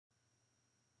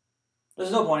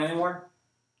There's no point anymore.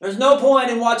 There's no point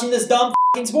in watching this dumb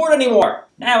f***ing sport anymore.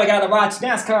 Now we gotta watch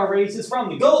NASCAR races from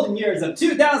the golden years of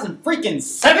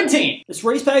 2017. This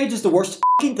race package is the worst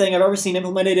f***ing thing I've ever seen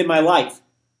implemented in my life.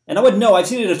 And I would know, I've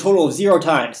seen it a total of 0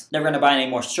 times. Never gonna buy any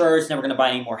more shirts, never gonna buy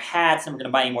any more hats, never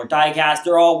gonna buy any more diecasts.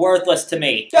 They're all worthless to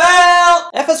me. Well,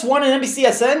 FS1 and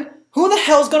NBCSN? Who the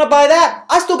hell's gonna buy that?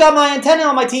 I still got my antenna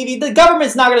on my TV. The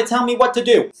government's not gonna tell me what to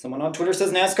do. Someone on Twitter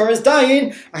says NASCAR is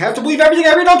dying. I have to believe everything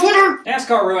I read on Twitter.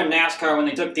 NASCAR ruined NASCAR when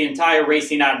they took the entire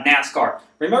racing out of NASCAR.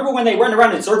 Remember when they ran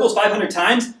around in circles 500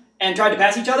 times and tried to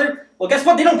pass each other? Well, guess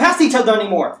what? They don't pass each other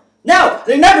anymore. No,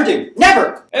 they never do.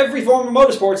 Never. Every form of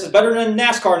motorsports is better than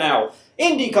NASCAR now.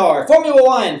 IndyCar, Formula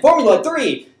 1, Formula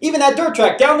 3, even that dirt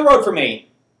track down the road from me.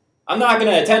 I'm not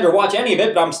going to attend or watch any of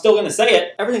it, but I'm still going to say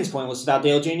it. Everything's pointless without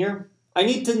Dale Jr. I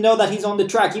need to know that he's on the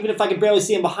track, even if I can barely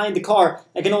see him behind the car.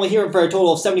 I can only hear him for a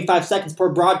total of 75 seconds per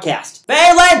broadcast.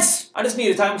 Valence! I just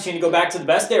need a time machine to go back to the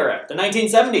best era, the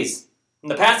 1970s.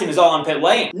 And the passing is all on pit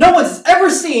lane. No one's ever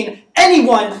seen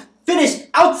anyone finish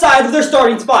outside of their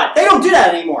starting spot. They don't do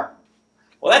that anymore.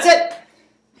 Well, that's it.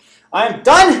 I'm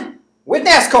done with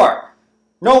NASCAR.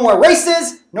 No more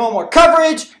races, no more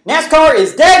coverage. NASCAR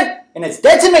is dead, and it's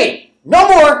dead to me. No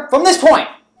more from this point.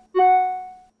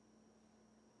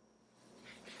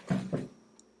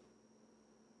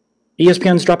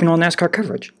 ESPN's dropping all NASCAR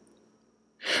coverage.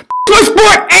 The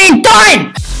sport ain't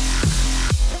done!